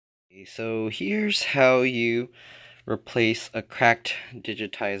So here's how you replace a cracked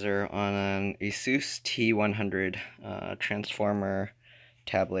digitizer on an ASUS T100 transformer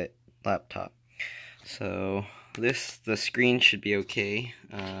tablet laptop. So the screen should be okay.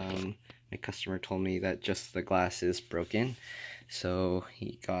 My customer told me that just the glass is broken, so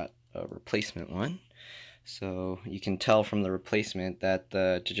he got a replacement one. So you can tell from the replacement that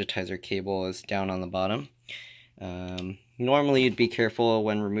the digitizer cable is down on the bottom. Normally you'd be careful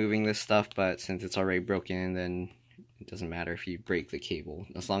when removing this stuff, but since it's already broken, then it doesn't matter if you break the cable,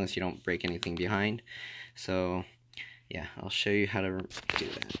 as long as you don't break anything behind. So yeah, I'll show you how to do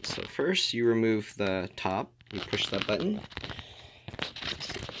that. So first you remove the top, you push that button.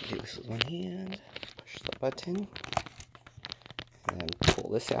 Do this with one hand, push the button, and then pull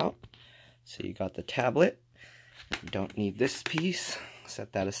this out. So you got the tablet. You don't need this piece,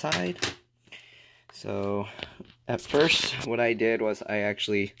 set that aside. So at first what I did was I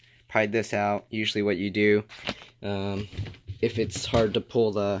actually pried this out. Usually what you do, if it's hard to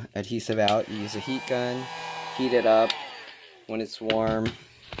pull the adhesive out, you use a heat gun, heat it up. When it's warm,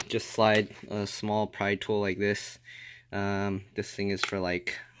 just slide a small pry tool like this. This thing is for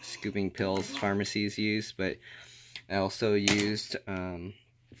like scooping pills pharmacies use, but I also used a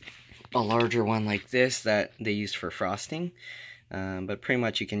larger one like this that they use for frosting. But pretty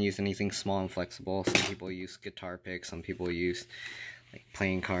much you can use anything small and flexible. Some people use guitar picks, some people use like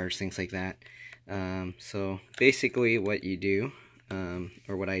playing cards, things like that. So basically what you do,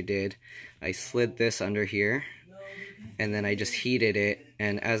 or what I did, I slid this under here, and then I just heated it,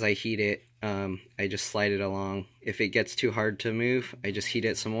 and as I heat it, I just slide it along. If it gets too hard to move, I just heat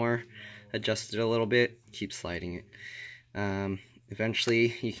it some more, adjust it a little bit, keep sliding it.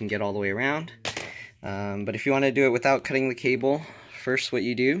 Eventually you can get all the way around. But if you want to do it without cutting the cable, first what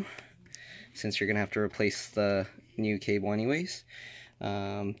you do, since you're going to have to replace the new cable anyways,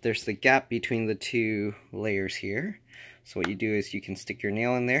 there's the gap between the two layers here. So what you do is you can stick your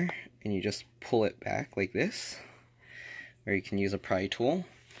nail in there and you just pull it back like this, or you can use a pry tool.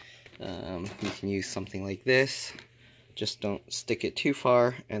 You can use something like this. Just don't stick it too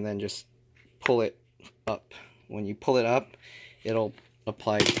far, and then just pull it up. When you pull it up, it'll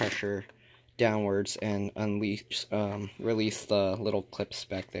apply pressure downwards and release the little clips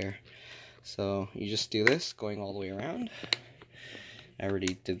back there. So you just do this going all the way around. I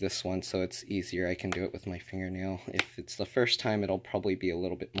already did this one, so it's easier. I can do it with my fingernail. If it's the first time, it'll probably be a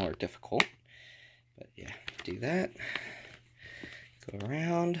little bit more difficult. But yeah, do that. Go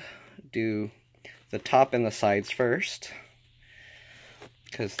around. Do the top and the sides first,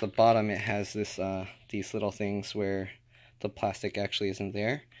 because the bottom, it has this these little things where the plastic actually isn't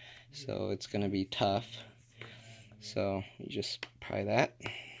there. So it's going to be tough. So you just pry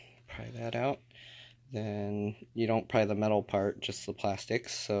that out. Then you don't pry the metal part, just the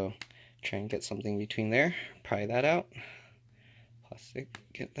plastics. So try and get something between there. Pry that out. Plastic,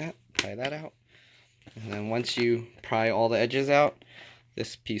 get that, pry that out. And then once you pry all the edges out,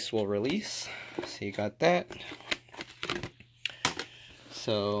 this piece will release. So you got that.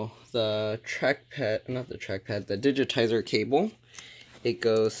 So the the digitizer cable, it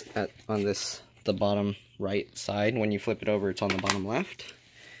goes on the bottom right side. When you flip it over, it's on the bottom left.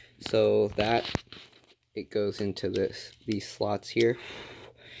 So that it goes into these slots here.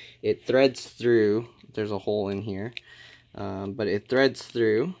 It threads through. There's a hole in here, but it threads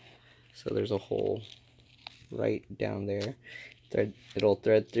through. So there's a hole right down there. It'll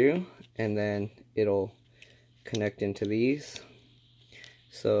thread through, and then it'll connect into these.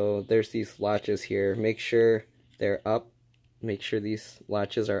 So there's these latches here. Make sure they're up. Make sure these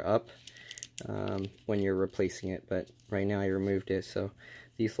latches are up when you're replacing it, but right now I removed it. So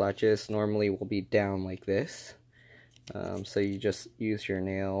these latches normally will be down like this. So you just use your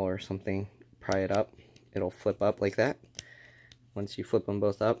nail or something, pry it up. It'll flip up like that. Once you flip them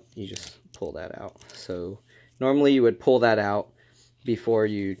both up, you just pull that out. So normally you would pull that out before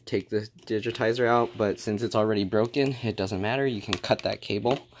you take the digitizer out, but since it's already broken, it doesn't matter. You can cut that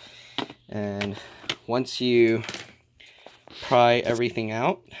cable. And once you pry everything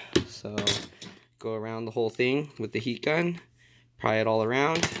out, so go around the whole thing with the heat gun, pry it all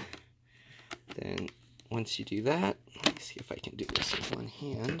around. Then once you do that, let me see if I can do this with one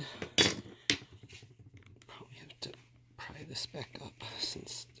hand. Probably have to pry this back up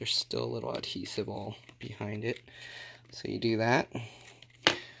since there's still a little adhesive all behind it. So you do that,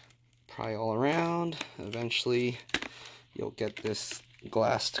 pry all around. Eventually you'll get this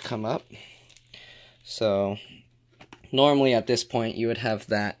glass to come up. So normally at this point you would have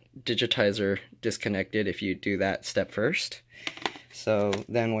that digitizer disconnected if you do that step first. So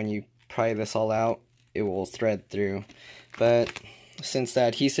then when you pry this all out, it will thread through. But since the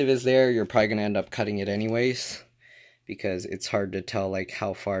adhesive is there, you're probably going to end up cutting it anyways, because it's hard to tell like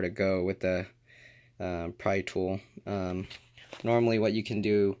how far to go with the pry tool. Normally what you can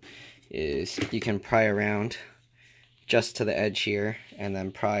do is you can pry around just to the edge here, and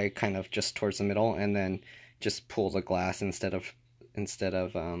then pry kind of just towards the middle, and then just pull the glass instead of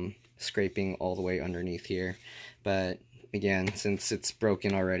scraping all the way underneath here. But again, since it's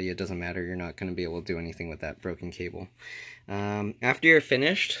broken already, it doesn't matter. You're not going to be able to do anything with that broken cable. After you're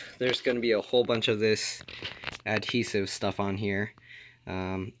finished, there's going to be a whole bunch of this adhesive stuff on here.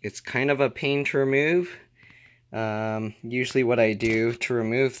 It's kind of a pain to remove. Usually what I do to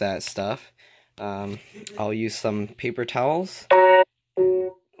remove that stuff, I'll use some paper towels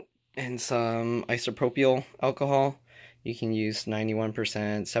and some isopropyl alcohol. You can use 91%,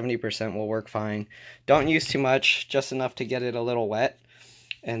 70% will work fine. Don't use too much, just enough to get it a little wet,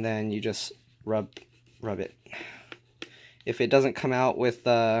 and then you just rub it. If it doesn't come out with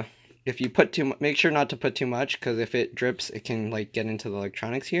if you put make sure not to put too much, because if it drips, it can like get into the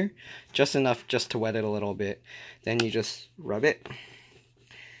electronics here. Just enough just to wet it a little bit. Then you just rub it,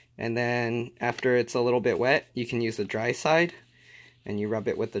 and then after it's a little bit wet, you can use the dry side, and you rub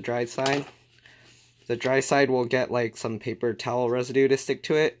it with the dry side. The dry side will get like some paper towel residue to stick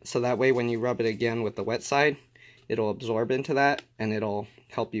to it, so that way when you rub it again with the wet side, it'll absorb into that and it'll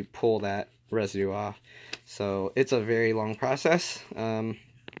help you pull that residue off. So it's a very long process.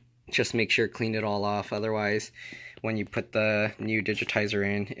 Just make sure to clean it all off, otherwise when you put the new digitizer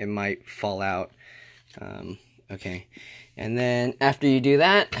in, it might fall out. Okay, and then after you do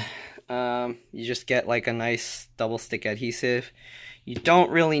that, you just get like a nice double stick adhesive. You don't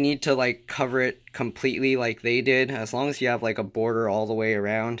really need to like cover it completely like they did. As long as you have like a border all the way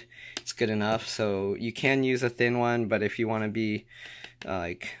around, it's good enough. So you can use a thin one, but if you want to be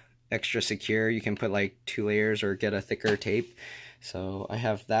like extra secure, you can put like 2 layers or get a thicker tape. So I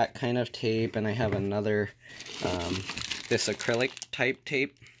have that kind of tape, and I have another this acrylic type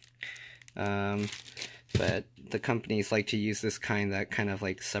tape, but the companies like to use this kind that kind of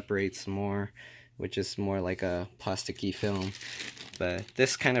like separates more, which is more like a plasticky film. But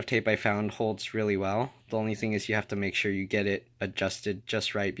this kind of tape I found holds really well. The only thing is you have to make sure you get it adjusted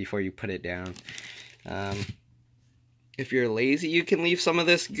just right before you put it down. If you're lazy, you can leave some of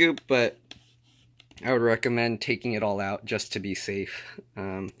this goop, but I would recommend taking it all out just to be safe.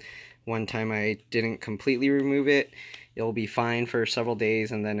 One time I didn't completely remove it. It'll be fine for several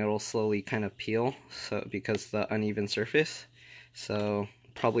days, and then it'll slowly kind of peel, so because the uneven surface. So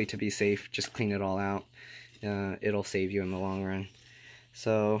probably to be safe, just clean it all out. It'll save you in the long run.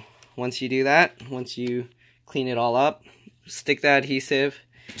 So once you do that, once you clean it all up, stick the adhesive,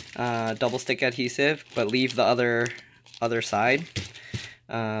 double stick adhesive, but leave the other side,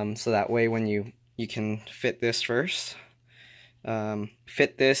 so that way when you can fit this first.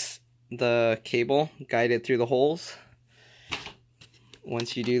 Fit the cable, guide it through the holes.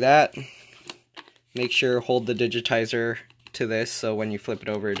 Once you do that, make sure hold the digitizer to this, so when you flip it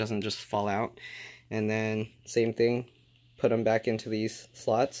over, it doesn't just fall out. And then same thing, put them back into these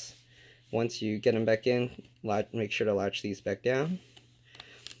slots. Once you get them back in, make sure to latch these back down.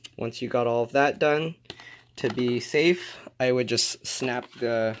 Once you got all of that done, to be safe, I would just snap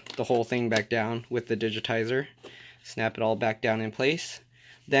the whole thing back down with the digitizer. Snap it all back down in place.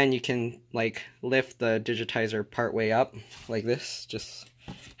 Then you can like lift the digitizer part way up like this, just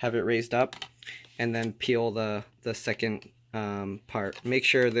have it raised up, and then peel the second part. Make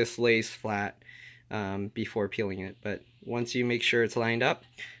sure this lays flat before peeling it, but once you make sure it's lined up,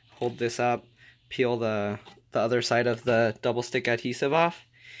 hold this up, peel the other side of the double stick adhesive off,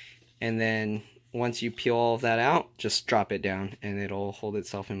 and then once you peel all of that out, just drop it down and it'll hold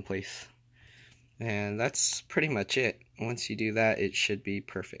itself in place. And that's pretty much it. Once you do that, it should be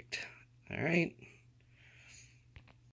perfect. All right.